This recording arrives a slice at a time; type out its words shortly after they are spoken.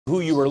Who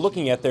you were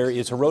looking at there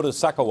is Hiroto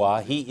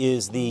Saikawa. He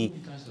is the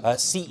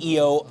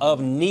CEO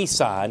of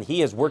Nissan. He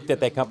has worked at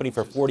that company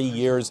for 40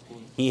 years.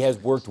 He has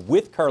worked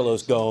with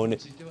Carlos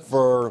Ghosn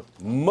for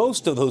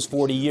most of those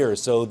 40 years.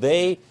 So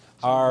they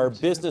are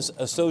business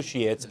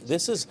associates.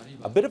 This is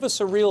a bit of a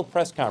surreal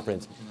press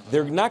conference.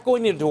 They're not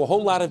going into a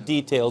whole lot of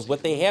details.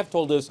 What they have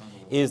told us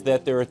is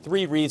that there are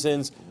 3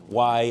 reasons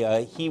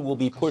why he will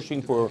be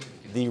pushing for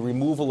the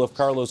removal of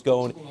Carlos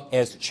Ghosn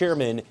as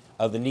chairman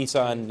of the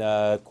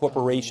Nissan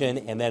Corporation,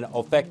 and then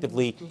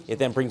effectively it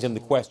then brings in the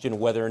question of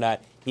whether or not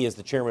he is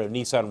the chairman of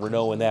Nissan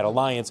Renault in that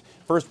alliance.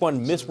 First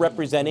one,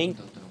 misrepresenting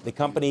the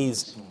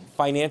company's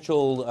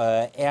financial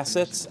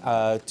assets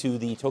to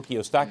the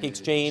Tokyo Stock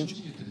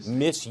Exchange,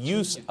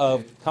 misuse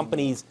of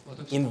company's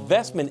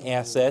investment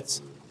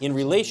assets in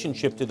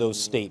relationship to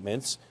those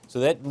statements. So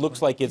that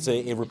looks like it's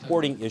a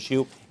reporting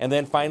issue. And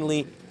then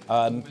finally,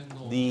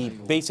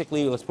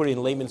 basically, let's put it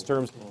in layman's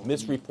terms,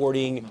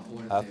 misreporting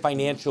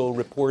financial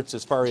reports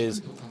as far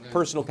as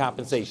personal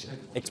compensation,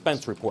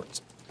 expense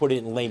reports, put it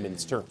in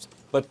layman's terms.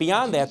 But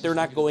beyond that, they're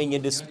not going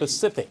into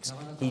specifics.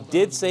 He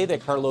did say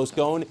that Carlos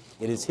Ghosn,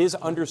 it is his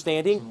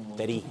understanding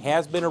that he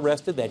has been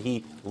arrested, that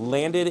he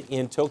landed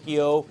in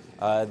Tokyo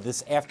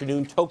this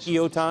afternoon,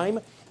 Tokyo time,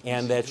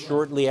 and that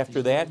shortly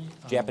after that,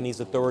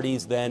 Japanese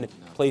authorities then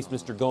placed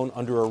Mr. Ghosn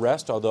under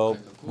arrest, although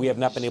we have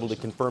not been able to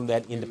confirm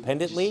that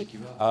independently.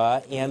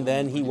 And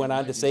then he went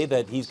on to say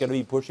that he's going to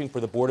be pushing for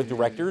the board of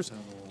directors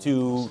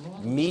to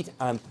meet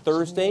on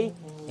Thursday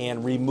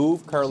and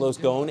remove Carlos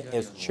Ghosn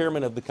as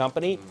chairman of the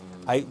company.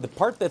 The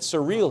part that's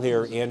surreal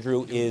here,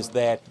 Andrew, is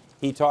that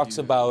he talks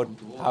about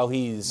how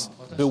he's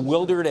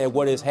bewildered at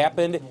what has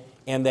happened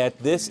and that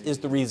this is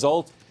the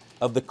result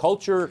of the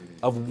culture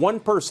of one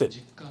person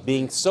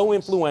being so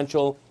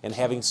influential and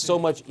having so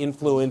much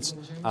influence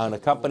on a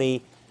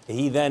company.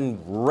 He then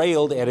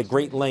railed at a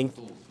great length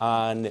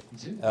on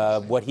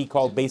what he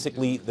called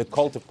basically the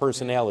cult of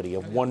personality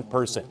of one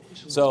person.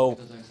 So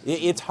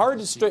it's hard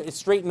to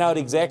straighten out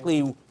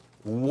exactly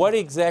what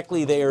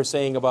exactly they are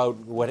saying about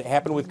what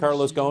happened with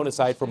Carlos Ghosn,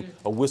 aside from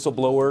a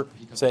whistleblower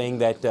saying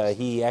that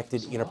he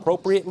acted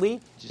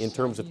inappropriately in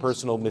terms of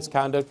personal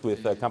misconduct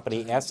with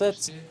company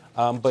assets.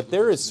 But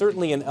there is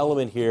certainly an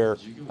element here,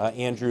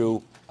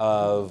 Andrew,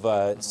 of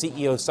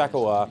CEO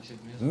Saikawa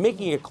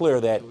making it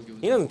clear that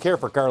he doesn't care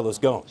for Carlos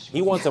Ghosn.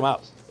 He wants him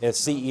out as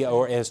CEO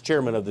or as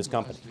chairman of this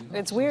company.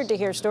 It's weird to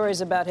hear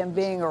stories about him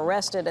being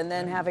arrested and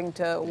then having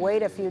to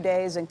wait a few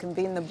days and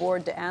convene the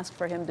board to ask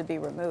for him to be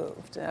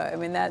removed. I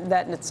mean,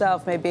 that in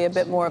itself may be a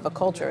bit more of a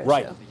culture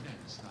issue.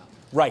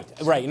 Right.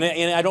 And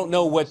I don't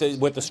know what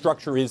the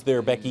structure is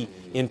there, Becky,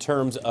 in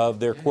terms of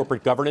their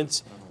corporate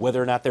governance,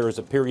 whether or not there is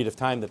a period of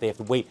time that they have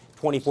to wait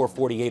 24,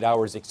 48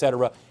 hours, et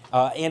cetera.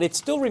 And it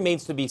still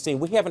remains to be seen.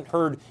 We haven't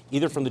heard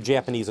either from the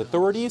Japanese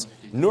authorities,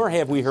 nor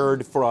have we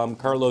heard from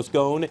Carlos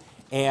Ghosn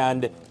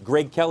and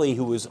Greg Kelly,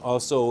 who is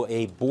also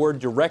a board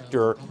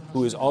director,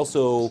 who is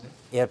also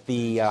at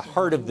the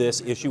heart of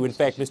this issue. In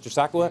fact, Mr.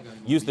 Saikawa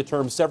used the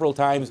term several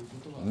times,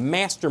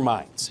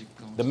 masterminds,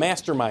 the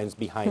masterminds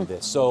behind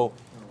this. So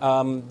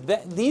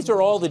these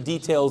are all the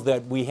details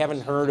that we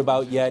haven't heard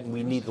about yet and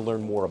we need to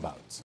learn more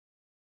about.